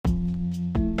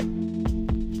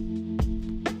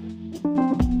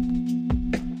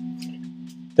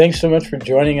Thanks so much for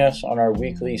joining us on our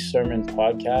weekly sermon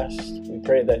podcast. We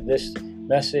pray that this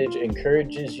message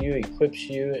encourages you, equips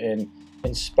you, and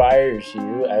inspires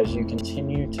you as you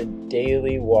continue to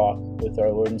daily walk with our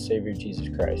Lord and Savior Jesus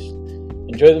Christ.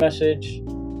 Enjoy the message.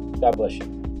 God bless you.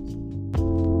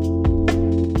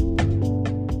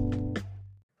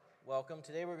 Welcome.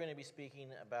 Today we're going to be speaking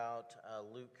about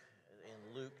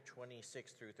Luke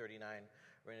 26 through 39.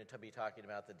 We're going to be talking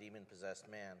about the demon-possessed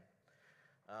man.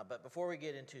 But before we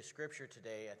get into Scripture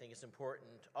today, I think it's important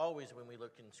always when we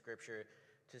look in Scripture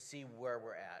to see where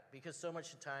we're at. Because so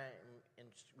much time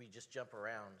we just jump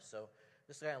around. So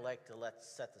this is kind of like to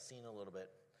set the scene a little bit.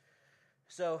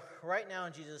 So right now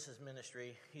in Jesus'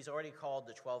 ministry, he's already called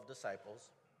the 12 disciples.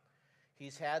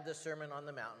 He's had the Sermon on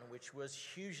the Mountain, which was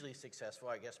hugely successful,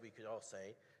 I guess we could all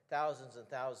say. Thousands and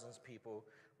thousands of people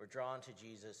were drawn to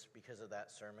Jesus because of that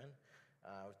sermon.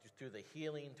 Through the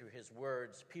healing, through his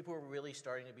words, people were really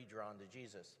starting to be drawn to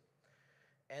Jesus.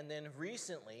 And then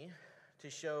recently, to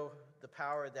show the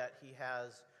power that he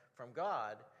has from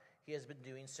God, he has been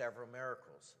doing several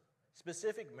miracles.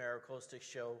 Specific miracles to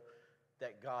show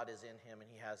that God is in him and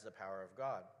he has the power of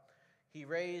God. He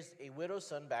raised a widow's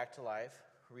son back to life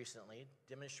recently,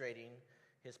 demonstrating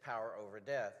his power over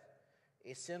death.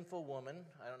 A sinful woman,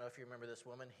 I don't know if you remember this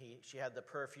woman, she had the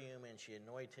perfume and she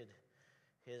anointed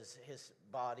his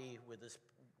body with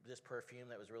this perfume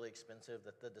that was really expensive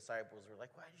that the disciples were like,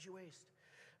 why did you waste?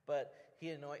 But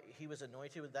he was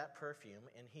anointed with that perfume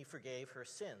and he forgave her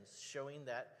sins, showing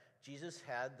that Jesus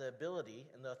had the ability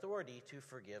and the authority to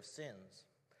forgive sins.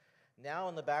 Now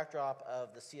in the backdrop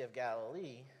of the Sea of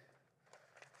Galilee,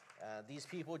 these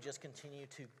people just continue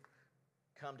to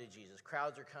come to Jesus.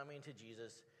 Crowds are coming to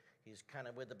Jesus. He's kind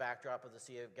of with the backdrop of the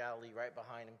Sea of Galilee right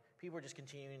behind him. People are just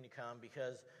continuing to come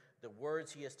because the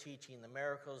words he is teaching, the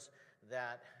miracles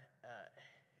that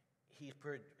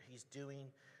he's doing,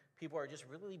 people are just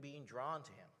really being drawn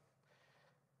to him.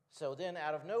 So then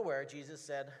out of nowhere, Jesus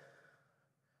said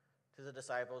to the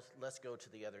disciples, let's go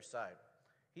to the other side.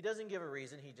 He doesn't give a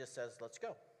reason, he just says, let's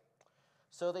go.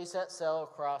 So they set sail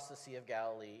across the Sea of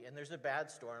Galilee, and there's a bad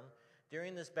storm.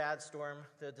 During this bad storm,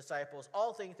 the disciples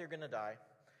all think they're going to die.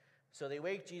 So they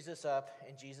wake Jesus up,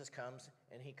 and Jesus comes,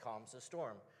 and he calms the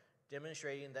storm,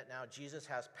 demonstrating that now Jesus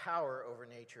has power over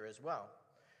nature as well.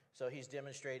 So he's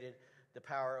demonstrated the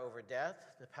power over death,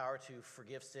 the power to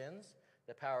forgive sins,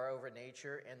 the power over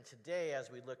nature. And today,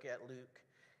 as we look at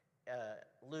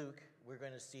Luke, we're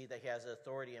going to see that he has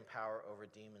authority and power over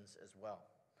demons as well.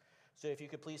 So if you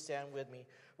could please stand with me.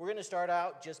 We're going to start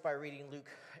out just by reading Luke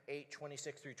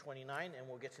 8:26 through 29, and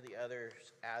we'll get to the others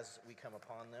as we come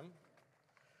upon them.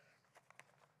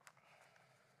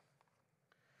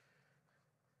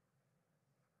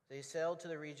 They sailed to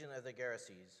the region of the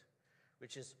Gerasenes,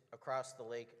 which is across the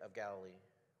lake of Galilee.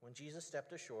 When Jesus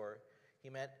stepped ashore, he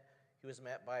was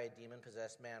met by a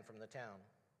demon-possessed man from the town.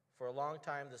 For a long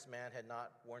time, this man had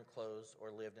not worn clothes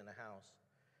or lived in a house,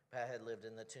 but had lived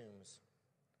in the tombs.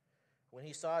 When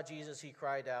he saw Jesus, he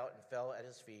cried out and fell at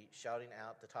his feet, shouting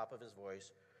out at the top of his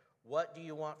voice, "What do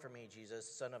you want from me, Jesus,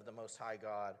 Son of the Most High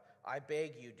God? I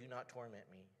beg you, do not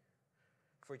torment me."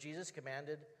 For Jesus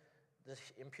commanded the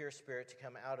impure spirit to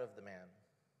come out of the man.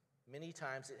 Many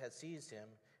times it had seized him,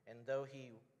 and though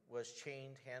he was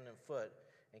chained hand and foot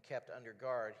and kept under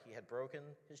guard, he had broken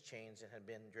his chains and had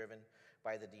been driven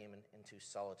by the demon into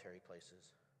solitary places.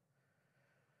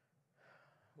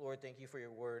 Lord, thank you for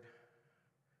your word.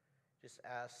 Just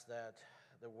ask that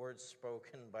the words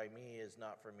spoken by me is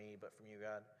not for me, but from you,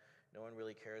 God. No one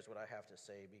really cares what I have to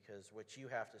say, because what you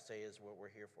have to say is what we're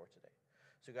here for today.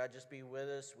 So God, just be with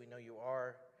us. We know you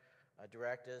are.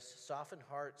 Direct us. Soften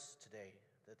hearts today,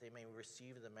 that they may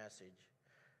receive the message.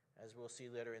 As we'll see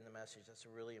later in the message, that's a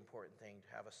really important thing,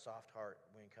 to have a soft heart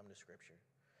when you come to Scripture.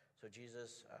 So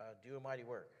Jesus, do a mighty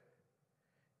work.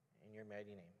 In your mighty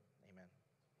name, amen.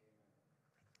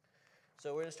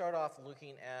 So we're going to start off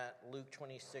looking at Luke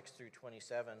 26 through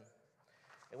 27.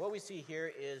 And what we see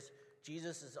here is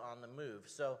Jesus is on the move.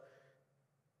 So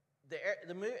the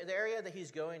area that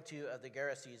he's going to of the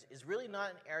Gerasenes is really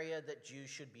not an area that Jews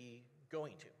should be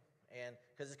going to, and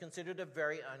because it's considered a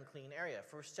very unclean area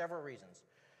for several reasons.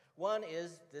 One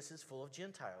is this is full of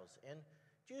Gentiles, and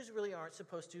Jews really aren't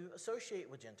supposed to associate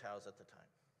with Gentiles at the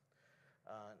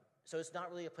time. So it's not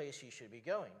really a place you should be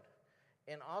going.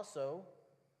 And also,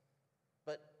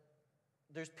 but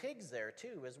there's pigs there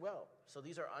too as well. So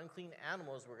these are unclean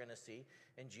animals we're going to see,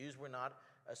 and Jews were not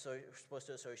supposed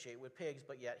to associate with pigs,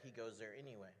 but yet he goes there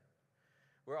anyway.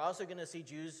 We're also going to see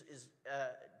Jesus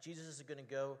is going to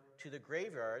go to the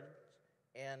graveyard,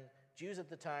 and Jews at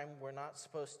the time were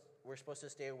supposed to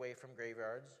stay away from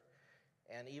graveyards,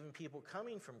 and even people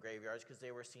coming from graveyards because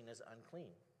they were seen as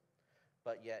unclean.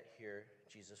 But yet here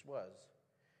Jesus was.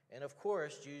 And of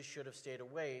course, Jews should have stayed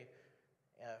away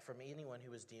from anyone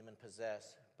who was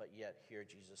demon-possessed, but yet here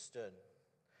Jesus stood.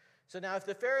 So now if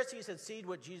the Pharisees had seen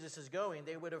what Jesus is going,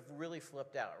 they would have really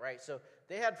flipped out, right? So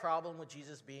they had problem with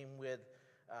Jesus being with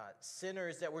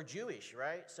sinners that were Jewish,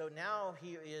 right? So now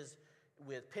he is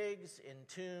with pigs in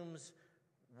tombs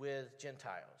with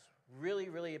Gentiles. Really,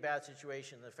 really a bad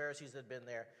situation. The Pharisees had been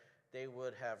there. They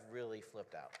would have really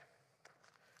flipped out.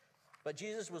 But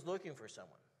Jesus was looking for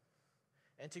someone.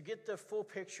 And to get the full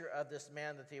picture of this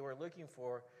man that they were looking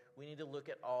for, we need to look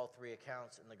at all three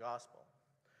accounts in the gospel.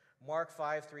 Mark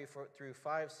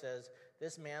 5:3-5 says,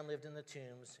 "This man lived in the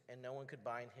tombs, and no one could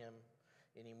bind him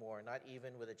anymore, not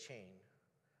even with a chain.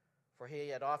 For he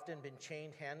had often been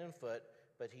chained hand and foot,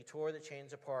 but he tore the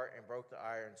chains apart and broke the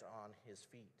irons on his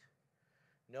feet.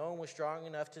 No one was strong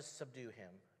enough to subdue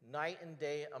him. Night and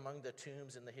day among the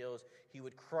tombs in the hills, he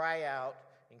would cry out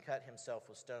and cut himself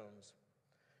with stones."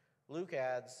 Luke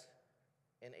adds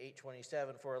in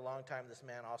 8:27, "For a long time this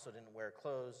man also didn't wear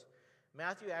clothes."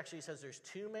 Matthew actually says there's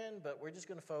two men, but we're just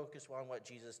going to focus on what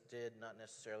Jesus did, not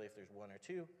necessarily if there's one or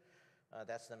two.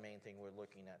 That's the main thing we're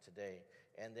looking at today.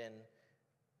 And then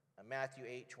Matthew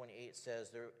 8:28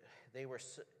 says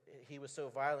he was so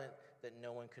violent that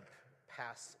no one could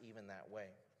pass even that way.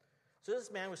 So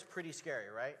this man was pretty scary,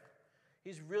 right?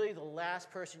 He's really the last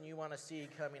person you want to see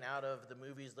coming out of the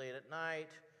movies late at night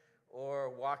or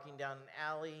walking down an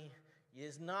alley. He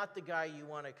is not the guy you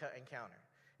want to encounter.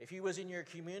 If he was in your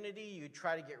community, you'd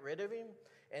try to get rid of him.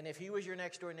 And if he was your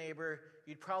next door neighbor,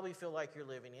 you'd probably feel like you're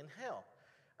living in hell.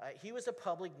 He was a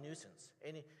public nuisance.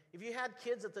 And if you had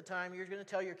kids at the time, you're going to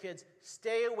tell your kids,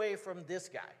 stay away from this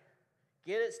guy.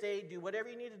 Get it, stay, do whatever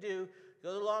you need to do.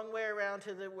 Go the long way around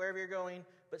to wherever you're going,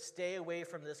 but stay away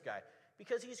from this guy.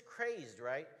 Because he's crazed,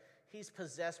 right? He's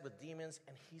possessed with demons,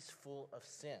 and he's full of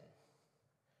sin.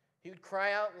 He would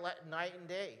cry out night and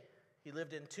day. He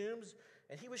lived in tombs,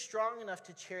 and he was strong enough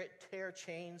to tear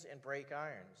chains and break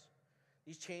irons.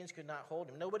 These chains could not hold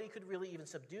him. Nobody could really even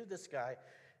subdue this guy.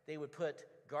 They would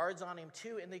put guards on him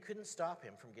too, and they couldn't stop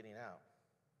him from getting out.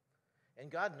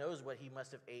 And God knows what he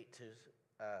must have ate to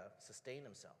sustain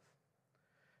himself.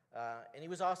 And he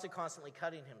was also constantly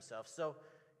cutting himself. So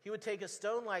he would take a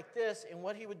stone like this, and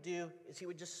what he would do is he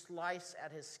would just slice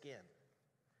at his skin.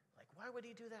 Like, why would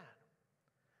he do that?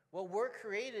 Well, we're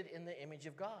created in the image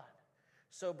of God.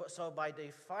 So by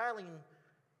defiling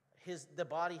the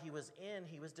body he was in,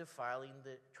 he was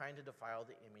trying to defile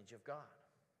the image of God.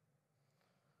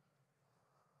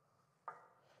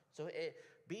 So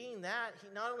being that,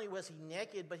 not only was he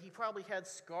naked, but he probably had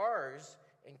scars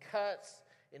and cuts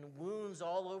and wounds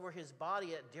all over his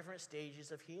body at different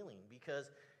stages of healing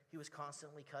because he was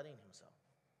constantly cutting himself.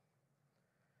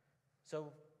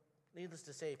 So, needless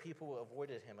to say, people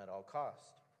avoided him at all costs.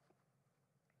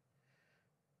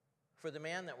 For the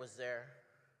man that was there,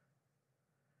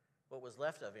 what was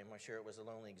left of him, I'm sure it was a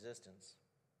lonely existence.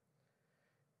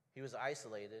 He was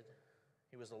isolated.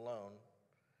 He was alone,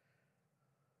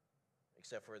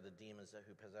 except for the demons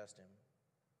who possessed him.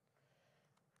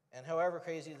 And however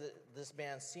crazy this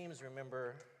man seems,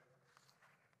 remember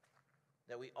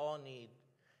that we all need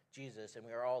Jesus, and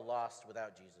we are all lost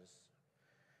without Jesus.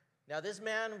 Now, this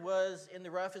man was in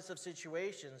the roughest of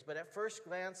situations, but at first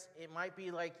glance, it might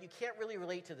be like you can't really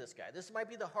relate to this guy. This might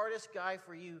be the hardest guy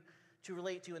for you to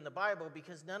relate to in the Bible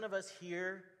because none of us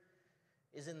here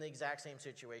is in the exact same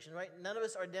situation, right? None of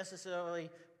us are necessarily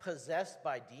possessed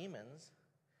by demons.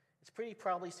 It's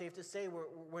probably safe to say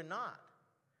we're not.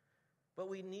 But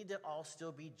we need to all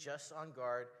still be just on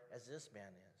guard as this man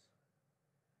is.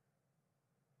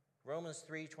 Romans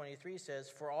 3:23 says,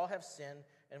 "For all have sinned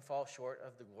and fall short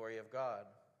of the glory of God."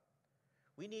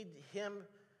 We need him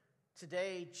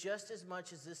today just as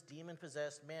much as this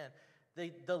demon-possessed man.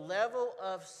 The level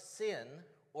of sin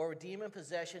or demon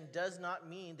possession does not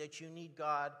mean that you need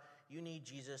God, you need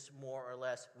Jesus more or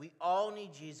less. We all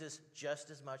need Jesus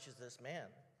just as much as this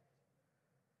man.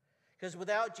 Because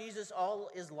without Jesus, all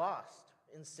is lost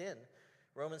in sin.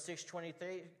 Romans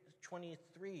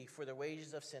 6:23, "For the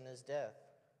wages of sin is death."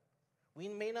 We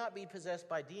may not be possessed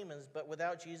by demons, but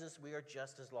without Jesus, we are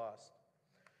just as lost.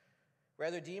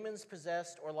 Whether demons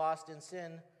possessed or lost in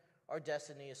sin, our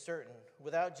destiny is certain.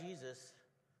 Without Jesus,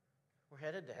 we're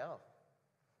headed to hell.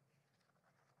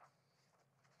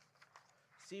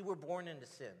 See, we're born into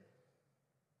sin.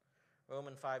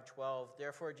 Romans 5:12,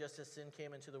 "Therefore, just as sin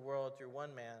came into the world through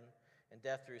one man, and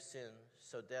death through sin,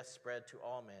 so death spread to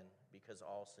all men because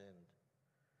all sinned."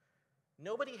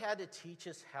 Nobody had to teach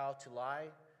us how to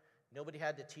lie. Nobody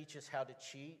had to teach us how to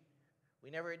cheat We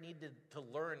never needed to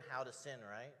learn how to sin,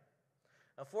 right?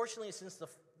 Unfortunately, since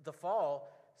the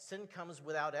fall, sin comes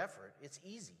without effort. It's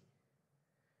easy.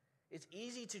 It's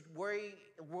easy to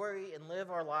worry and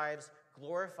live our lives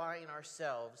glorifying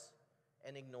ourselves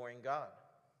and ignoring God.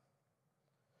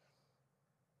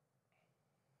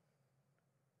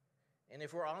 And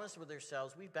if we're honest with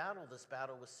ourselves, we battle this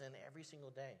battle with sin every single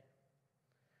day.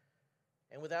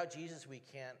 And without Jesus, we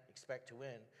can't expect to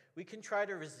win. We can try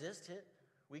to resist it.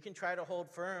 We can try to hold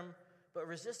firm, but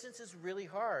resistance is really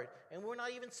hard. And we're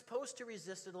not even supposed to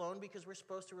resist it alone because we're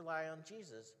supposed to rely on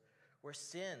Jesus. Where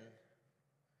sin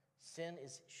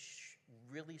is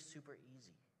really super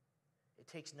easy. It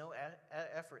takes no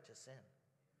effort to sin.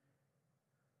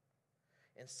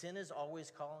 And sin is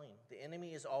always calling. The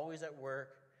enemy is always at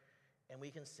work, and we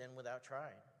can sin without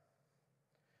trying.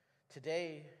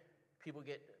 Today, people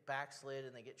get backslid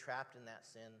and they get trapped in that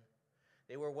sin.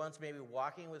 They were once maybe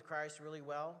walking with Christ really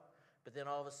well, but then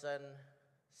all of a sudden,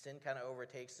 sin kind of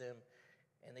overtakes them,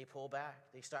 and they pull back.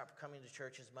 They stop coming to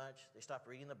church as much. They stop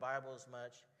reading the Bible as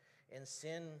much, and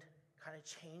sin kind of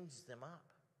chains them up,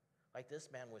 like this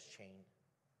man was chained.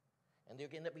 And they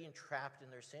end up being trapped in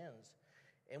their sins.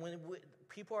 And when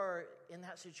people are in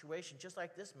that situation, just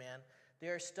like this man, they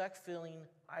are stuck feeling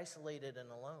isolated and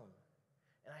alone.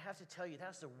 And I have to tell you,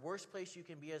 that's the worst place you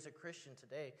can be as a Christian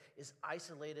today, is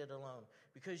isolated alone.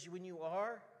 Because when you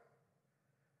are,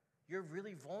 you're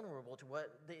really vulnerable to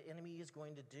what the enemy is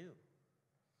going to do.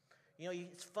 You know,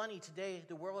 it's funny, today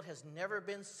the world has never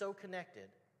been so connected.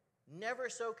 Never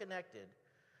so connected.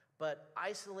 But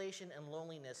isolation and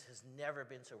loneliness has never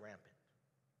been so rampant.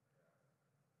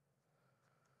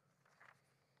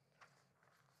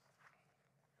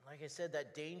 Like I said,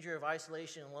 that danger of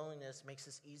isolation and loneliness makes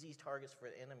us easy targets for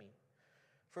the enemy.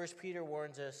 1 Peter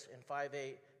warns us in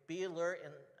 5:8, be alert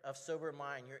and of sober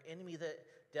mind. Your enemy, the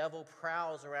devil,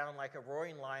 prowls around like a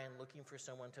roaring lion looking for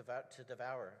someone to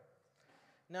devour.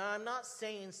 Now, I'm not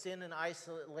saying sin and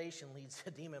isolation leads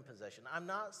to demon possession. I'm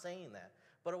not saying that.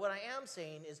 But what I am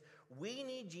saying is we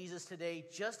need Jesus today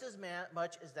just as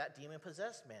much as that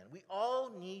demon-possessed man. We all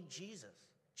need Jesus.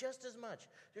 Just as much.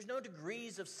 There's no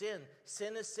degrees of sin.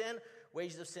 Sin is sin.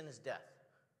 Wages of sin is death.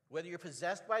 Whether you're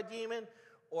possessed by a demon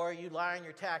or you lie on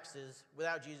your taxes,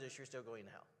 without Jesus, you're still going to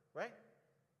hell. Right?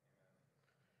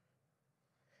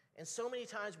 And so many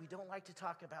times we don't like to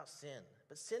talk about sin.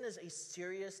 But sin is a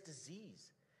serious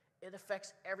disease. It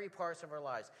affects every part of our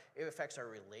lives. It affects our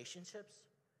relationships.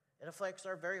 It affects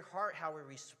our very heart, how we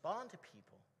respond to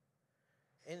people.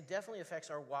 And it definitely affects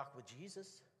our walk with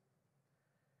Jesus.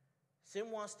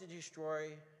 Sin wants to destroy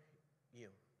you.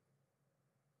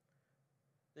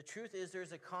 The truth is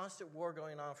there's a constant war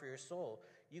going on for your soul.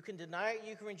 You can deny it,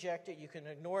 you can reject it, you can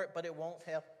ignore it, but it won't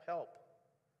help.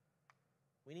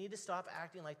 We need to stop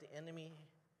acting like the enemy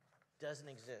doesn't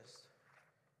exist.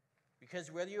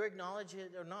 Because whether you acknowledge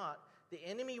it or not, the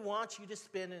enemy wants you to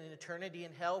spend an eternity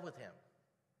in hell with him.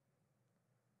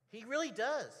 He really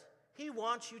does. He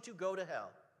wants you to go to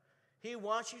hell. He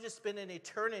wants you to spend an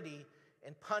eternity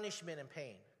and punishment and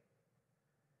pain.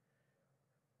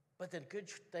 But the good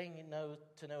thing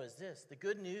to know is this. The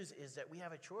good news is that we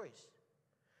have a choice.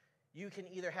 You can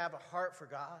either have a heart for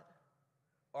God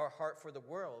or a heart for the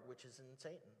world, which is in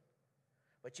Satan.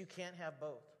 But you can't have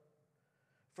both.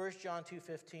 1 John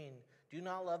 2:15, do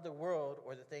not love the world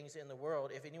or the things in the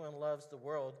world. If anyone loves the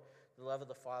world, the love of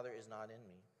the Father is not in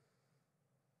me.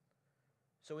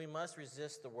 So we must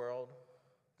resist the world,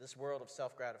 this world of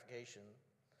self-gratification,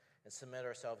 and submit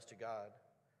ourselves to God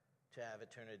to have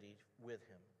eternity with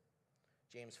him.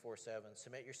 James 4:7,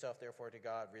 submit yourself therefore to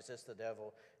God, resist the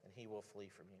devil, and he will flee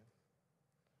from you.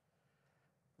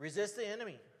 Resist the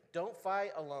enemy. Don't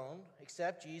fight alone.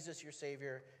 Accept Jesus, your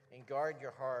Savior, and guard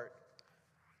your heart.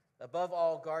 Above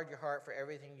all, guard your heart, for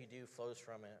everything you do flows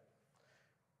from it.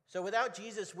 So without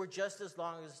Jesus, we're just as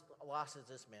lost as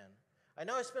this man. I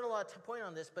know I spent a lot of point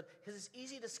on this, but because it's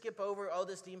easy to skip over,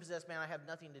 this demon-possessed man, I have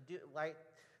nothing to do,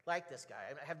 like this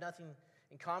guy. I have nothing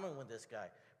in common with this guy.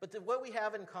 But what we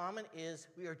have in common is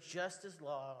we are just as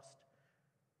lost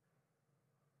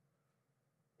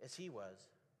as he was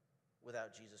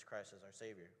without Jesus Christ as our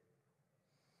Savior.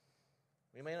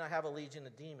 We may not have a legion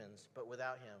of demons, but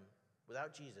without him,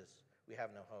 without Jesus, we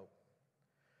have no hope.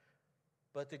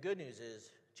 But the good news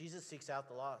is Jesus seeks out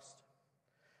the lost.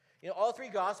 You know, all three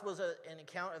Gospels are an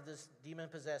account of this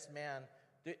demon-possessed man.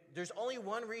 There's only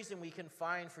one reason we can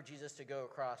find for Jesus to go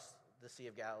across the Sea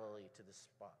of Galilee to this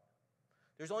spot.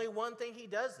 There's only one thing he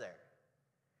does there.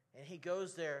 And he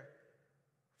goes there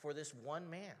for this one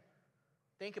man.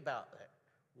 Think about that.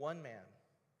 One man.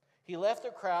 He left the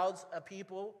crowds of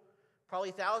people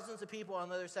Probably thousands of people on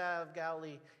the other side of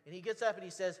Galilee. And he gets up and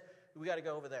he says, we got to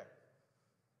go over there.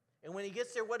 And when he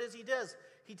gets there, what does he do?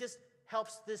 He just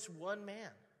helps this one man.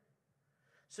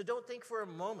 So don't think for a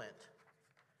moment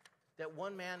that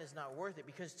one man is not worth it,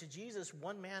 because to Jesus,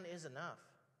 one man is enough.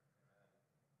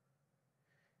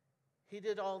 He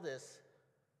did all this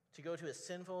to go to a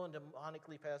sinful and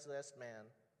demonically possessed man.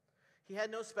 He had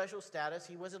no special status.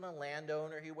 He wasn't a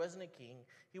landowner. He wasn't a king.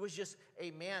 He was just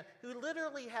a man who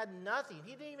literally had nothing.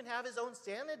 He didn't even have his own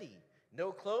sanity.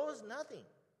 No clothes, nothing.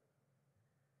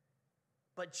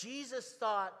 But Jesus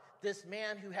thought this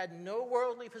man who had no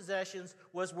worldly possessions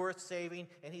was worth saving,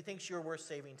 and he thinks you're worth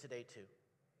saving today too.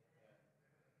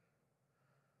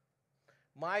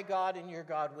 My God and your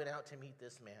God went out to meet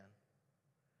this man.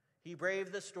 He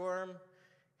braved the storm.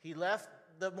 He left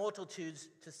the multitudes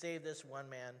to save this one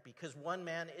man, because one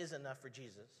man is enough for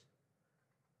Jesus.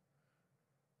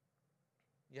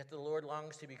 Yet the Lord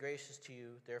longs to be gracious to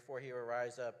you. Therefore he will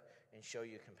rise up and show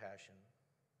you compassion.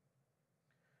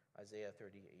 Isaiah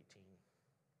 30:18.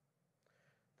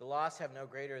 The lost have no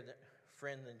greater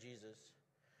friend than Jesus.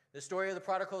 The story of the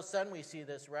prodigal son, we see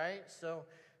this, right? So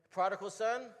the prodigal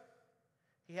son,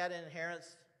 he had an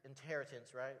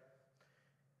inheritance, right?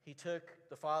 He took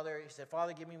the father, he said,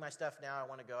 Father, give me my stuff now. I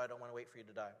want to go. I don't want to wait for you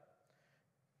to die.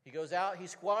 He goes out, he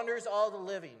squanders all the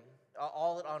living,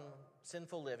 all on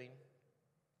sinful living,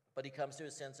 but he comes to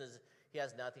his senses. He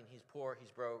has nothing. He's poor.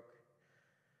 He's broke.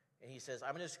 And he says, I'm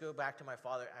going to just go back to my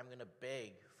father. I'm going to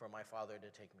beg for my father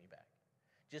to take me back.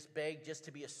 Just beg just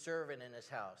to be a servant in his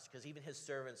house, because even his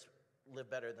servants live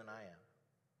better than I am.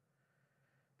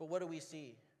 But what do we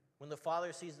see? When the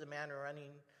father sees the man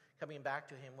coming back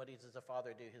to him, what does the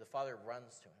father do? The father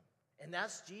runs to him. And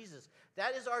that's Jesus.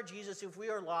 That is our Jesus. If we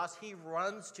are lost, he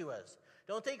runs to us.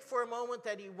 Don't think for a moment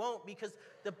that he won't, because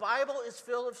the Bible is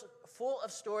full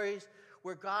of stories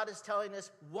where God is telling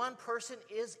us one person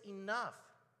is enough.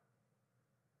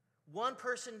 One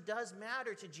person does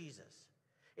matter to Jesus.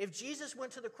 If Jesus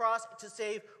went to the cross to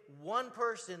save one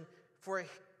person, for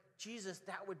Jesus,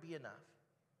 that would be enough.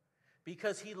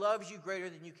 Because he loves you greater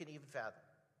than you can even fathom.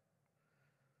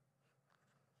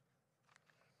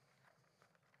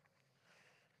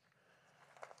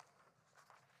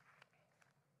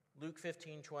 Luke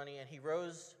 15:20, and he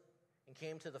rose and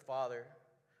came to the Father,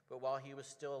 but while he was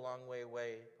still a long way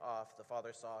off, the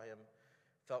Father saw him,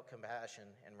 felt compassion,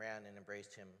 and ran and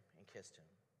embraced him and kissed him.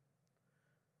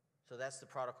 So that's the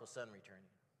prodigal son returning.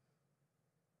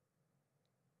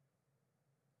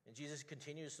 And Jesus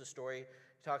continues the story.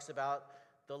 He talks about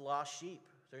the lost sheep.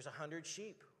 There's 100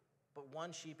 sheep, but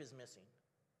one sheep is missing.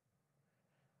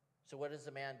 So what does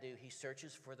the man do? He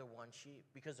searches for the one sheep,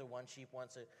 because the one sheep,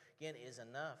 once again, is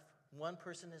enough. One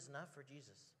person is enough for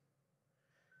Jesus.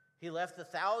 He left the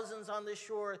thousands on this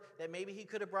shore that maybe he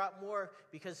could have brought more,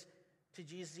 because to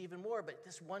Jesus even more, but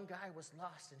this one guy was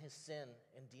lost in his sin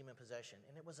and demon possession,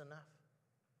 and it was enough.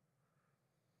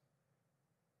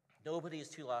 Nobody is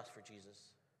too lost for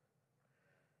Jesus.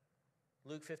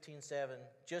 Luke 15:7,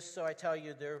 just so I tell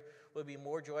you, there will be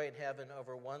more joy in heaven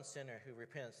over one sinner who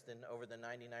repents than over the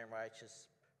 99 righteous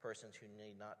persons who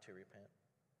need not to repent.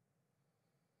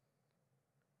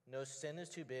 No sin is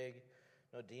too big,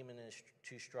 no demon is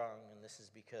too strong, and this is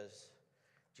because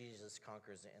Jesus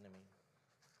conquers the enemy.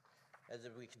 As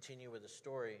we continue with the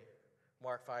story,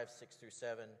 Mark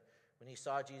 5:6-7, when he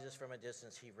saw Jesus from a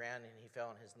distance, he ran and he fell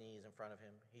on his knees in front of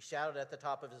him. He shouted at the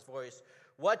top of his voice,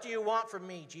 "What do you want from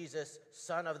me, Jesus,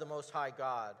 Son of the Most High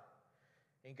God?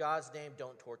 In God's name,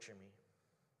 don't torture me."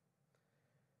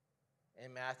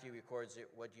 And Matthew records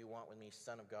it, "What do you want with me,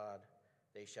 Son of God?"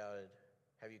 They shouted,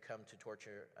 "Have you come to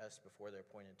torture us before their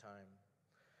appointed time?"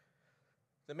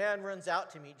 The man runs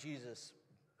out to meet Jesus.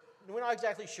 We're not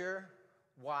exactly sure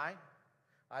why.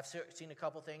 I've seen a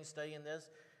couple things studying this.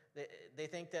 They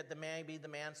think that the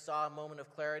man saw a moment of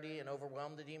clarity and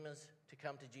overwhelmed the demons to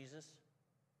come to Jesus.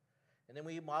 And then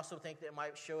we also think that it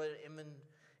might show an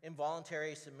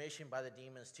involuntary submission by the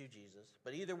demons to Jesus.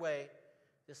 But either way,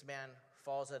 this man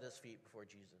falls at his feet before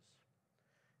Jesus.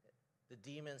 The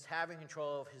demons, having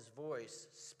control of his voice,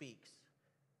 speaks.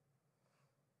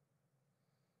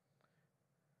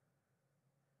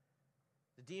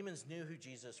 The demons knew who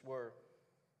Jesus were.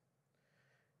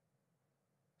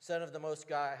 Son of the Most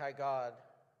High God,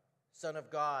 Son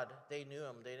of God, they knew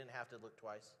him. They didn't have to look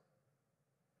twice.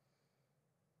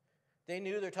 They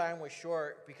knew their time was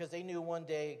short, because they knew one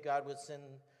day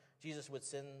Jesus would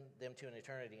send them to an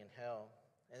eternity in hell.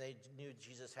 And they knew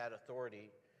Jesus had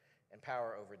authority and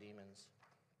power over demons.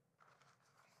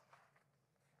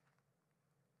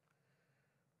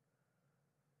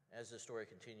 As the story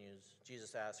continues,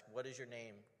 Jesus asks, "What is your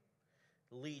name?"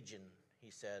 "Legion," he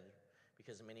said,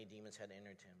 because many demons had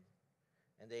entered him.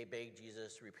 And they begged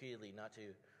Jesus repeatedly not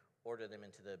to order them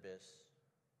into the abyss.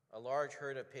 A large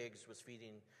herd of pigs was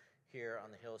feeding here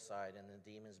on the hillside, and the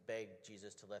demons begged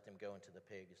Jesus to let them go into the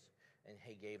pigs, and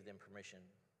he gave them permission.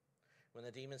 When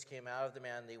the demons came out of the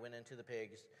man, they went into the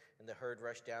pigs, and the herd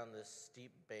rushed down the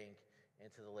steep bank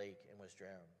into the lake and was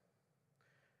drowned.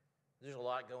 There's a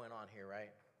lot going on here,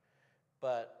 right?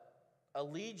 But a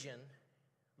legion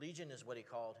is what he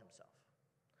called himself.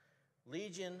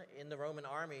 Legion in the Roman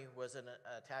army was an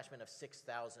attachment of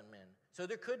 6,000 men. So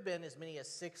there could have been as many as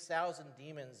 6,000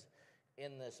 demons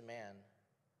in this man.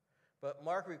 But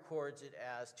Mark records it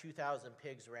as 2,000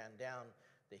 pigs ran down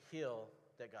the hill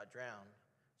that got drowned.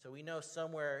 So we know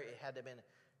somewhere it had to have been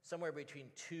somewhere between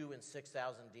 2,000 and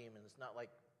 6,000 demons. Not like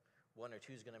 1 or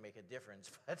 2 is going to make a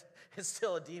difference, but it's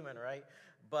still a demon, right?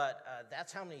 But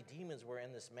that's how many demons were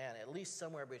in this man. At least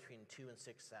somewhere between 2,000 and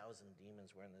 6,000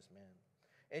 demons were in this man.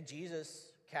 And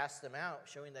Jesus cast them out,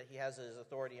 showing that he has his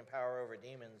authority and power over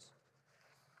demons.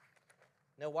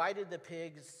 Now, why did the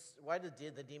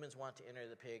demons want to enter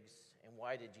the pigs, and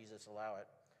why did Jesus allow it?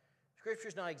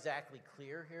 Scripture's not exactly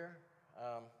clear here.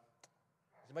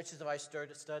 As much as I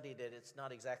studied it, it's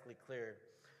not exactly clear.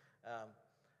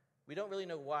 We don't really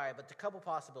know why, but a couple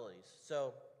possibilities.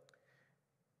 So,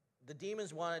 the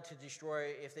demons wanted to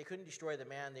destroy, if they couldn't destroy the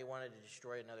man, they wanted to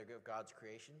destroy another of God's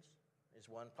creations, is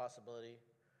one possibility.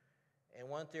 And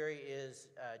one theory is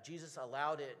Jesus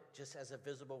allowed it just as a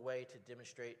visible way to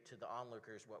demonstrate to the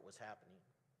onlookers what was happening.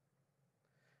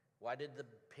 Why did the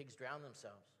pigs drown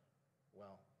themselves?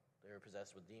 Well, they were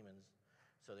possessed with demons,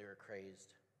 so they were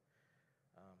crazed.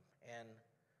 And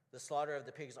the slaughter of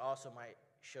the pigs also might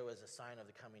show as a sign of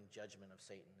the coming judgment of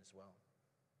Satan as well.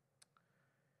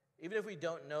 Even if we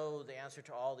don't know the answer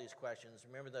to all these questions,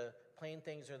 remember the plain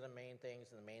things are the main things,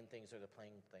 and the main things are the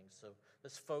plain things. So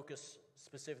let's focus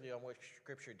specifically on what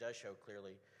Scripture does show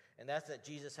clearly, and that's that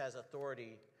Jesus has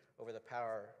authority over the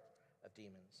power of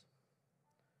demons.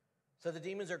 So the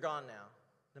demons are gone now.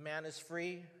 The man is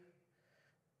free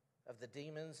of the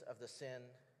demons of the sin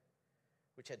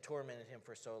which had tormented him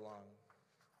for so long.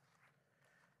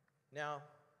 Now,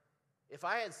 if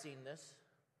I had seen this,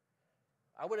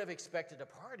 I would have expected a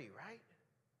party, right?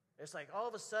 It's like all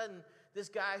of a sudden, this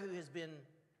guy who has been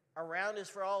around us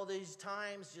for all these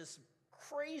times, just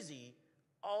crazy,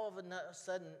 all of a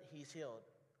sudden he's healed.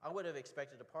 I would have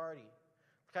expected a party.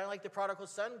 Kind of like the prodigal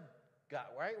son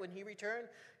got, right? When he returned,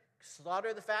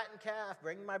 slaughter the fattened calf,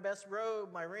 bring my best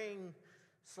robe, my ring,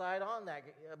 slide on that,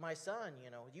 my son,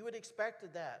 You would have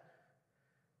expected that.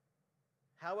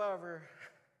 However,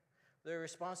 the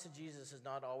response to Jesus is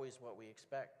not always what we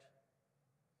expect.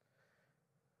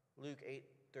 Luke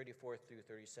 8:34 through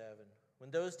 37. When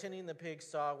those tending the pigs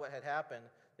saw what had happened,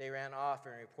 they ran off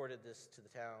and reported this to the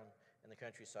town and the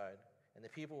countryside. And the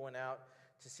people went out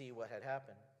to see what had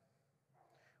happened.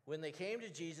 When they came to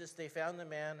Jesus, they found the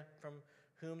man from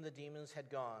whom the demons had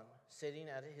gone, sitting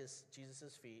at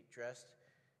Jesus' feet, dressed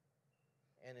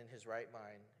and in his right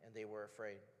mind, and they were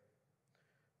afraid.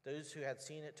 Those who had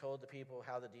seen it told the people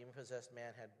how the demon-possessed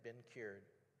man had been cured.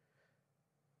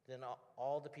 Then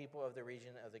all the people of the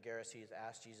region of the Gerasenes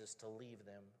asked Jesus to leave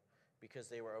them because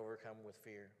they were overcome with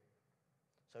fear.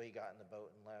 So he got in the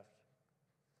boat and left.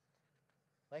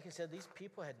 Like I said, these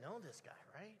people had known this guy,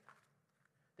 right?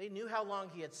 They knew how long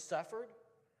he had suffered.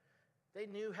 They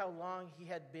knew how long he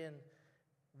had been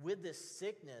with this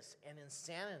sickness and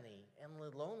insanity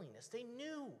and loneliness. They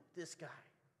knew this guy.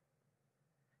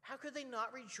 How could they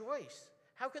not rejoice?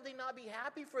 How could they not be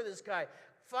happy for this guy?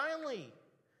 Finally,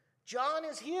 John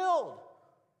is healed.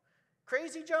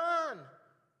 Crazy John.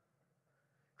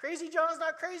 Crazy John's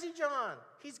not crazy John.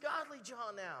 He's godly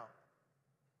John now.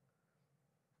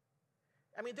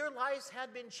 I mean, their lives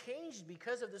had been changed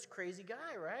because of this crazy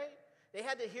guy, right? They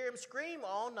had to hear him scream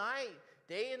all night,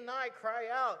 day and night, cry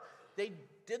out. They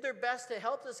did their best to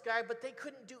help this guy, but they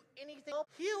couldn't do anything else.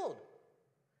 Healed.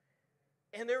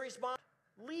 And their response,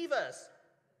 leave us.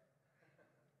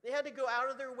 They had to go out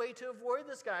of their way to avoid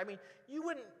this guy. I mean, you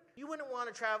wouldn't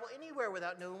want to travel anywhere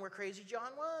without knowing where Crazy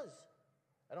John was.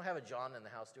 I don't have a John in the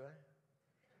house, do I?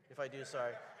 If I do,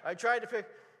 sorry. I tried to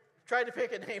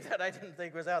pick a name that I didn't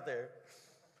think was out there.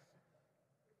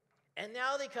 And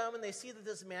now they come and they see that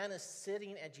this man is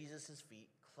sitting at Jesus' feet,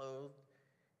 clothed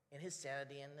in his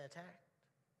sanity and intact.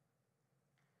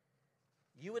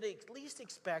 You would at least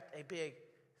expect a big,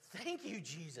 thank you,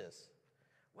 Jesus.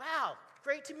 Wow,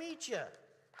 great to meet you.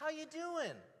 How you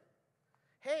doing?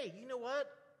 Hey, you know what?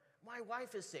 My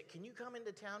wife is sick. Can you come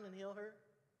into town and heal her?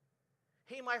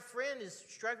 Hey, my friend is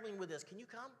struggling with this. Can you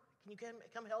come? Can you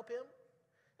come help him?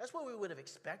 That's what we would have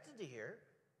expected to hear.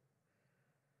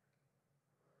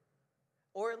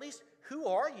 Or at least, who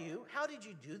are you? How did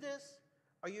you do this?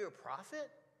 Are you a prophet?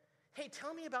 Hey,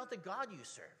 tell me about the God you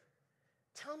serve.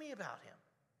 Tell me about him.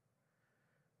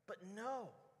 But no.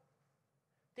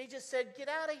 They just said, get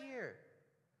out of here.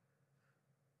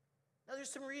 Now, there's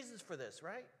some reasons for this,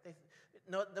 right?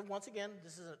 Once again,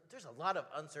 there's a lot of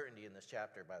uncertainty in this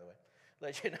chapter, by the way.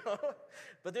 Let you know.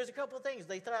 But there's a couple of things.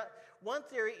 They thought, one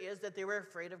theory is that they were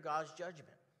afraid of God's judgment.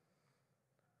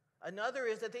 Another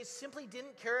is that they simply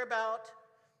didn't care about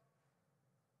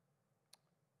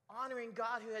honoring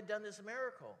God who had done this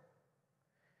miracle.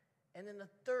 And then the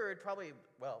third, probably,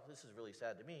 well, this is really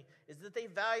sad to me, is that they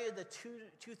valued the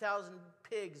 2,000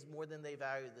 pigs more than they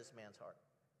valued this man's heart.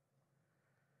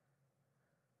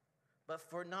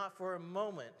 But not for a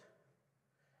moment,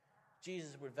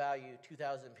 Jesus would value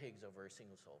 2,000 pigs over a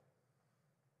single soul.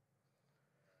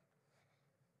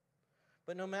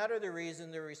 But no matter the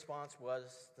reason, their response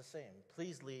was the same.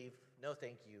 Please leave. No,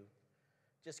 thank you.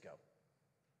 Just go.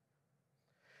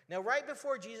 Now, right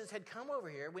before Jesus had come over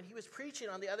here, when he was preaching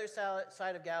on the other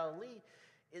side of Galilee,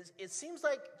 it seems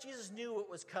like Jesus knew what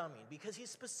was coming, because he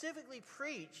specifically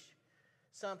preached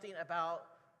something about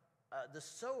the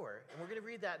sower. And we're going to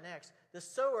read that next. The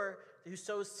sower who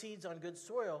sows seeds on good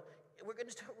soil. We're going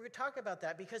to talk about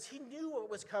that because he knew what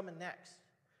was coming next.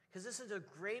 Because this is a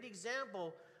great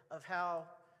example of how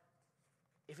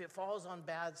if it falls on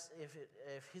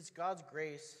if God's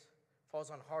grace falls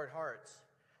on hard hearts,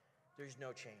 there's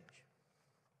no change.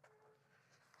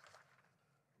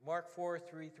 Mark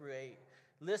 4:3-8.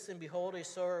 Listen, behold, a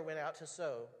sower went out to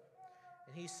sow,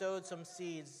 and he sowed some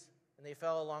seeds, and they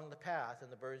fell along the path,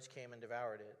 and the birds came and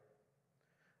devoured it.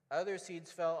 Other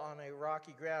seeds fell on a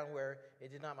rocky ground where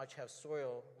it did not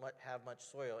have much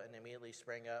soil, and immediately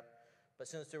sprang up. But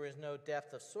since there was no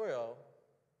depth of soil,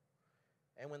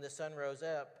 and when the sun rose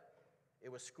up,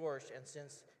 it was scorched, and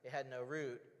since it had no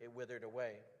root, it withered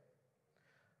away.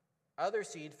 Other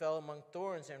seed fell among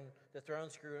thorns, and the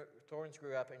thorns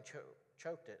grew up and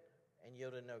choked it, and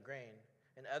yielded no grain.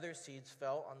 And other seeds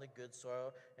fell on the good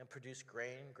soil and produced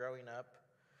grain, growing up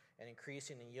and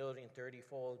increasing and yielding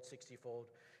 30-fold, 60-fold,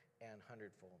 and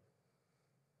 100-fold.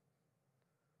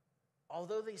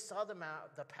 Although they saw the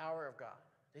power of God,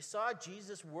 they saw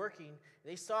Jesus working,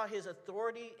 they saw his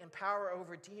authority and power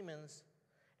over demons,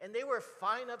 and they were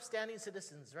fine, upstanding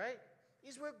citizens, right?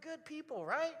 These were good people,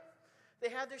 right? They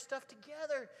had their stuff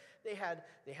together. They had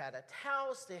a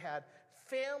house. They had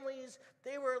families.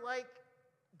 They were like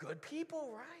good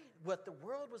people, right? What the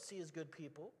world would see as good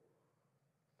people.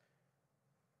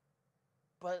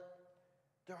 But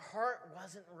their heart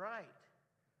wasn't right.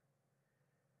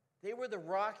 They were the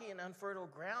rocky and unfertile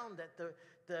ground that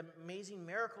the amazing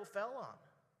miracle fell on,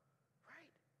 right?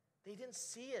 They didn't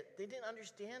see it. They didn't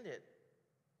understand it.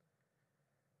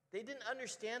 They didn't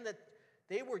understand that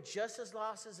they were just as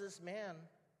lost as this man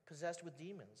possessed with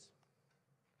demons.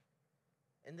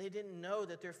 And they didn't know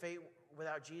that their fate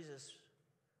without Jesus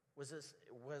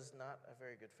was not a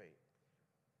very good fate.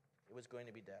 It was going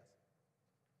to be death.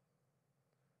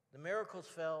 The miracles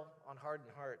fell on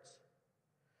hardened hearts.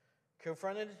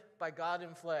 Confronted by God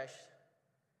in flesh,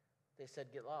 they said,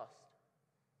 get lost.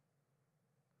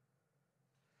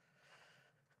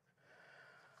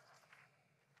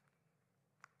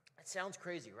 It sounds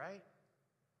crazy, right?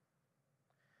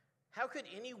 How could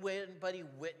anybody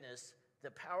witness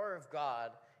the power of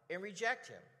God and reject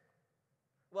him?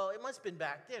 Well, it must have been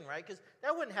back then, right? Because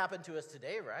that wouldn't happen to us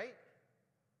today, right?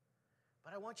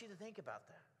 But I want you to think about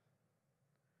that.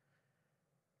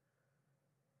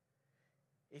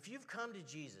 If you've come to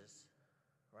Jesus,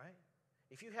 right?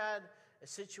 If you had a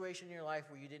situation in your life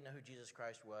where you didn't know who Jesus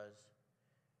Christ was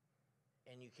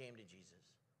and you came to Jesus,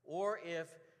 or if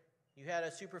you had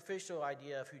a superficial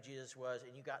idea of who Jesus was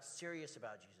and you got serious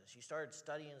about Jesus, you started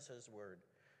studying his word,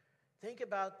 think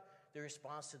about the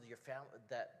response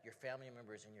that your family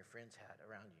members and your friends had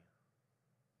around you.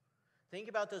 Think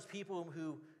about those people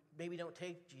who maybe don't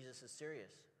take Jesus as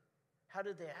serious. How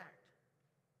did they act?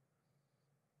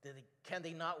 Can't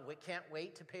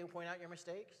wait to point out your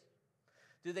mistakes?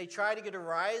 Do they try to get a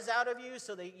rise out of you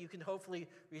so that you can hopefully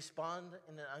respond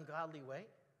in an ungodly way?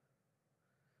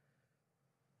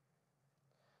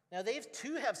 Now, they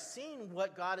too have seen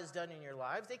what God has done in your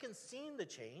lives. They can see the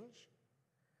change,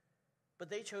 but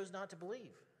they chose not to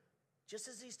believe, just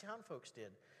as these town folks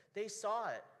did. They saw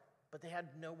it, but they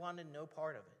wanted no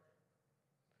part of it.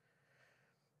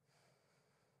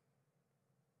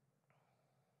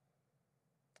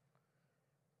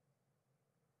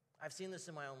 I've seen this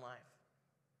in my own life.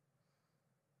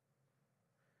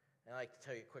 And I'd like to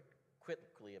tell you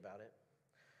quickly about it.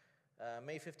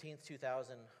 May 15th,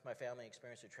 2000, my family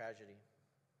experienced a tragedy.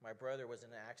 My brother was in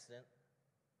an accident,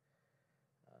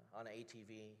 on an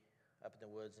ATV up in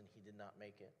the woods, and he did not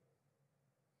make it.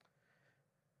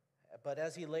 But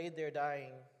as he laid there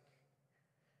dying,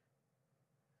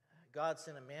 God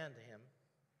sent a man to him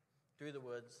through the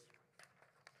woods,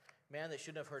 a man that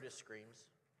shouldn't have heard his screams.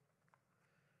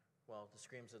 Well, the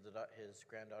screams of his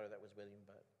granddaughter that was with him,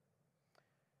 but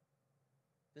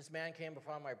this man came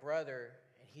upon my brother,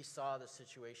 and he saw the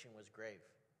situation was grave.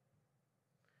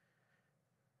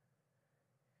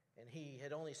 And he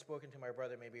had only spoken to my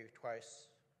brother maybe twice,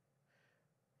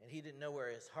 and he didn't know where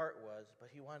his heart was, but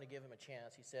he wanted to give him a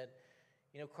chance. He said,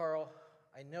 Carl,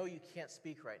 I know you can't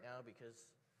speak right now because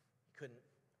you couldn't.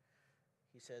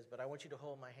 He says, but I want you to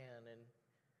hold my hand, and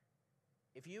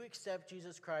if you accept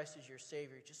Jesus Christ as your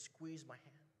Savior, just squeeze my hand.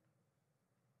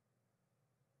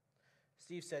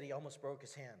 Steve said he almost broke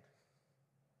his hand.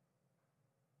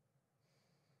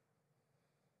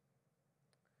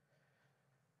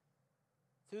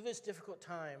 Through this difficult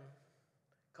time,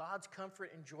 God's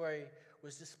comfort and joy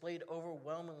was displayed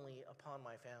overwhelmingly upon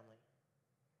my family.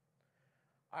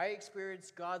 I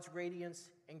experienced God's radiance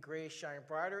and grace shine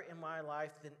brighter in my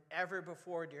life than ever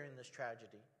before during this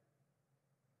tragedy.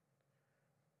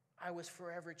 I was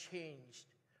forever changed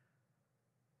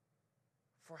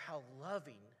for how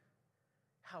loving,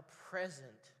 how present,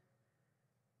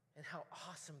 and how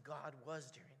awesome God was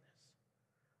during this.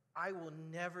 I will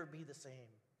never be the same.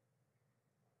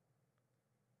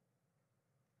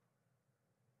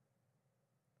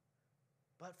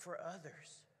 But for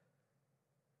others,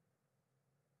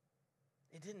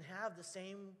 it didn't have the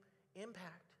same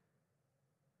impact.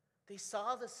 They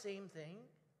saw the same thing.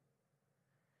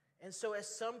 And so as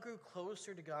some grew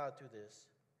closer to God through this,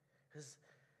 because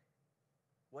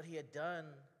what he had done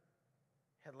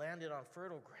had landed on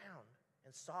fertile ground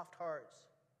and soft hearts,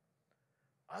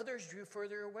 others drew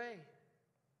further away.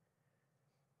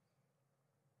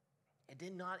 It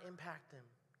did not impact them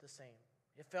the same.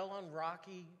 It fell on a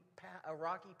rocky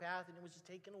path, and it was just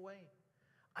taken away.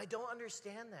 I don't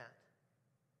understand that.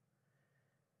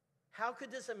 How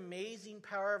could this amazing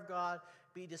power of God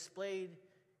be displayed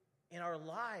in our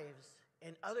lives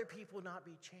and other people not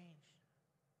be changed?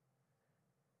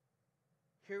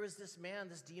 Here was this man,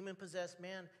 this demon-possessed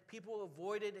man. People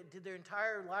avoided it, did their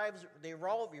entire lives, they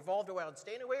revolved around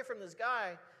staying away from this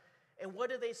guy. And what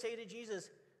did they say to Jesus?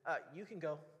 You can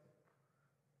go.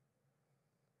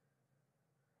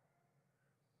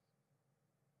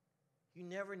 You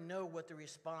never know what the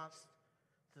response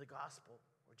to the gospel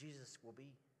or Jesus will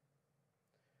be.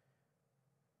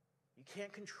 You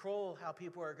can't control how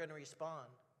people are going to respond,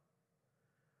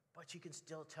 but you can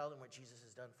still tell them what Jesus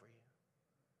has done for you.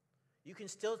 You can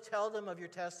still tell them of your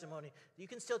testimony. You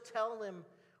can still tell them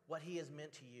what he has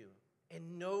meant to you,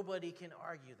 and nobody can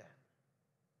argue that.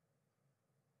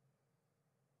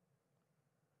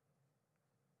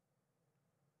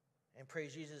 And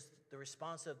praise Jesus, the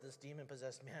response of this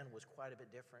demon-possessed man was quite a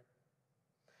bit different.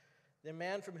 The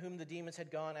man from whom the demons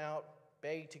had gone out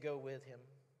begged to go with him,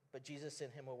 but Jesus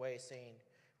sent him away, saying,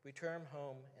 return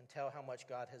home and tell how much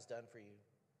God has done for you.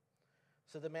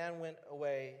 So the man went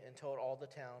away and told all the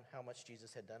town how much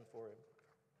Jesus had done for him.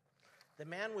 The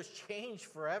man was changed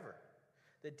forever.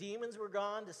 The demons were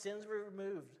gone, the sins were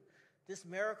removed. This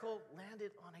miracle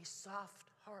landed on a soft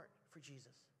heart for Jesus.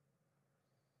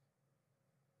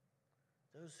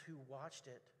 Those who watched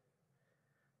it,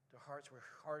 their hearts were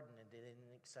hardened and they didn't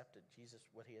accept it, Jesus,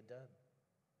 what he had done.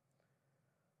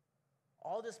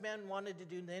 All this man wanted to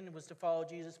do then was to follow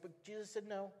Jesus, but Jesus said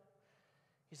no.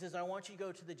 He says, I want you to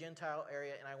go to the Gentile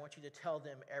area and I want you to tell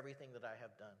them everything that I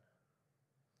have done.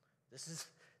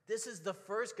 This is the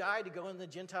first guy to go in the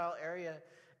Gentile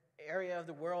area of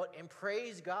the world and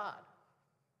praise God.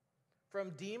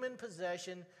 From demon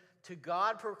possession to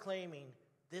God proclaiming,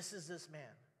 this is this man.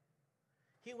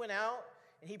 He went out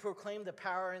and he proclaimed the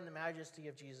power and the majesty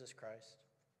of Jesus Christ,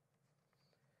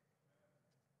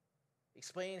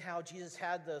 explaining how Jesus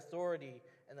had the authority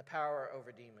and the power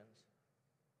over demons.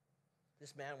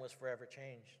 This man was forever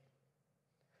changed.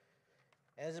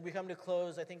 And as we come to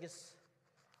close, I think it's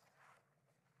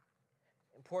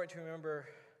important to remember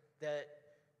that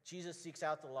Jesus seeks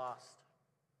out the lost.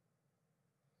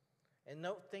 And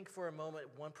don't think for a moment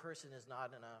one person is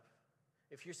not enough.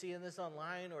 If you're seeing this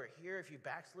online or here, if you've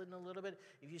backslidden a little bit,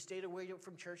 if you stayed away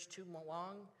from church too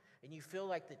long, and you feel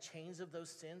like the chains of those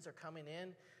sins are coming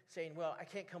in, saying, well, I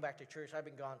can't come back to church, I've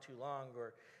been gone too long,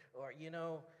 or I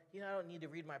don't need to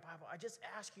read my Bible. I just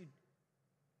ask you,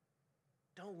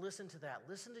 don't listen to that.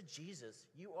 Listen to Jesus.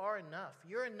 You are enough.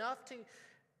 You're enough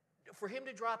for him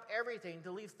to drop everything,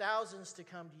 to leave thousands to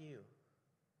come to you.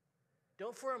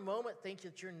 Don't for a moment think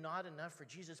that you're not enough for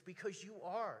Jesus, because you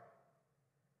are.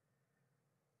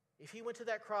 If he went to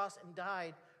that cross and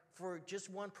died for just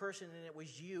one person and it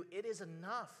was you, it is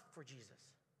enough for Jesus.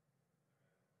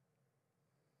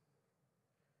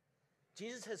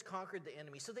 Jesus has conquered the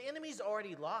enemy. So the enemy's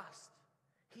already lost.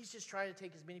 He's just trying to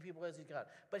take as many people as he's got.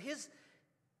 But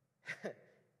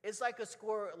it's like a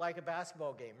score, like a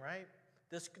basketball game, right?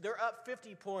 They're up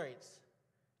 50 points.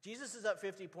 Jesus is up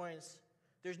 50 points.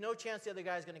 There's no chance the other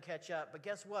guy's going to catch up. But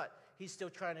guess what? He's still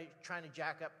trying to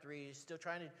jack up threes, still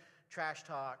trying to trash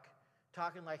talk,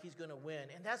 talking like he's going to win.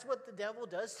 And that's what the devil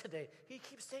does today. He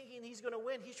keeps thinking he's going to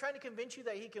win. He's trying to convince you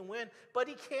that he can win, but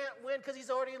he can't win because he's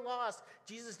already lost.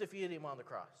 Jesus defeated him on the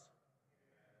cross.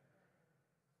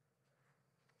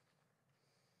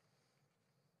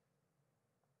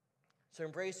 So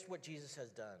embrace what Jesus has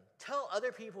done. Tell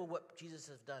other people what Jesus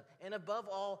has done. And above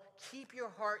all, keep your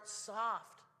heart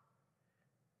soft.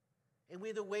 And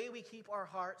the way we keep our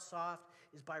heart soft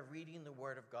is by reading the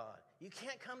Word of God. You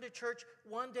can't come to church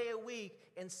one day a week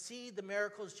and see the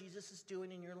miracles Jesus is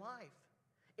doing in your life.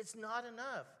 It's not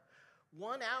enough.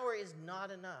 1 hour is not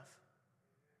enough.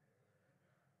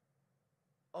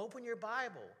 Open your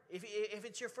Bible. If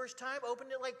it's your first time, open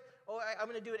it I'm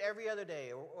going to do it every other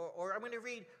day. Or I'm going to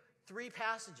read 3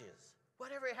 passages.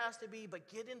 Whatever it has to be, but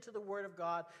get into the Word of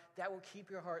God. That will keep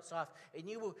your heart soft. And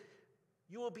you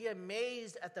will be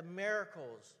amazed at the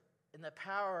miracles and the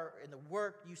power and the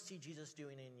work you see Jesus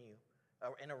doing in you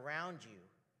and around you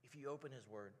if you open his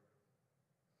Word.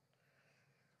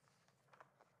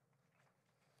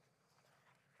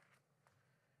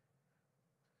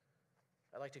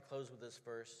 I'd like to close with this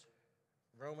verse,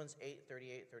 Romans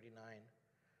 8:38-39.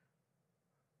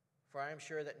 For I am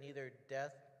sure that neither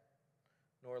death,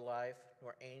 nor life,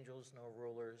 nor angels, nor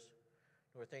rulers,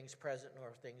 nor things present,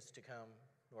 nor things to come,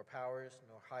 nor powers,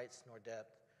 nor heights, nor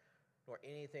depth, nor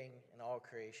anything in all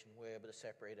creation will be able to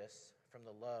separate us from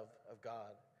the love of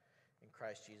God in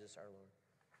Christ Jesus our Lord.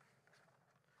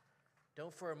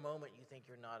 Don't for a moment you think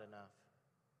you're not enough.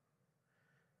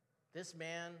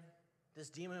 This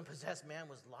demon-possessed man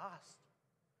was lost.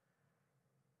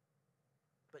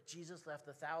 But Jesus left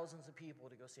the thousands of people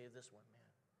to go save this one man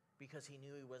because he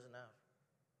knew he was enough.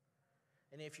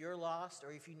 And if you're lost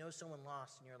or if you know someone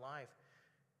lost in your life,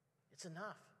 it's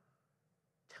enough.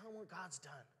 Tell them what God's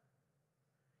done.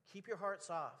 Keep your heart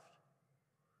soft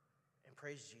and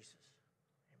praise Jesus.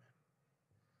 Amen.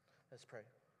 Let's pray.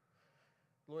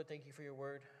 Lord, thank you for your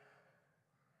word.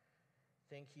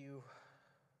 Thank you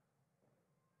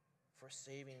for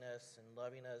saving us and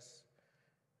loving us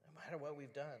no matter what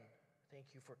we've done.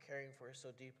 Thank you for caring for us so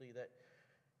deeply that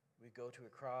we go to a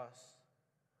cross,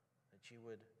 that you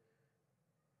would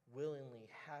willingly,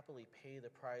 happily pay the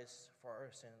price for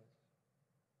our sins.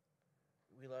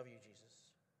 We love you,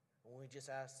 Jesus. And we just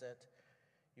ask that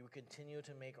you would continue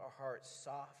to make our hearts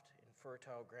soft and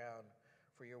fertile ground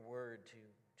for your word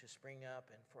to spring up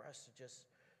and for us to just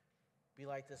be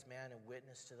like this man and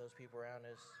witness to those people around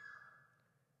us.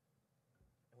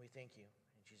 And we thank you.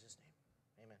 In Jesus' name,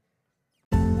 amen.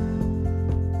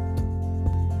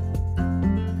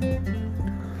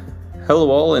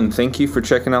 Hello all, and thank you for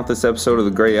checking out this episode of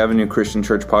the Gray Avenue Christian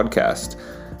Church podcast.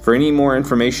 For any more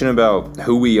information about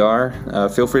who we are,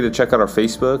 feel free to check out our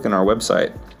Facebook and our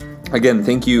website. Again,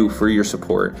 thank you for your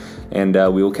support, and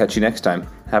we will catch you next time.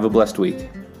 Have a blessed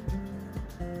week.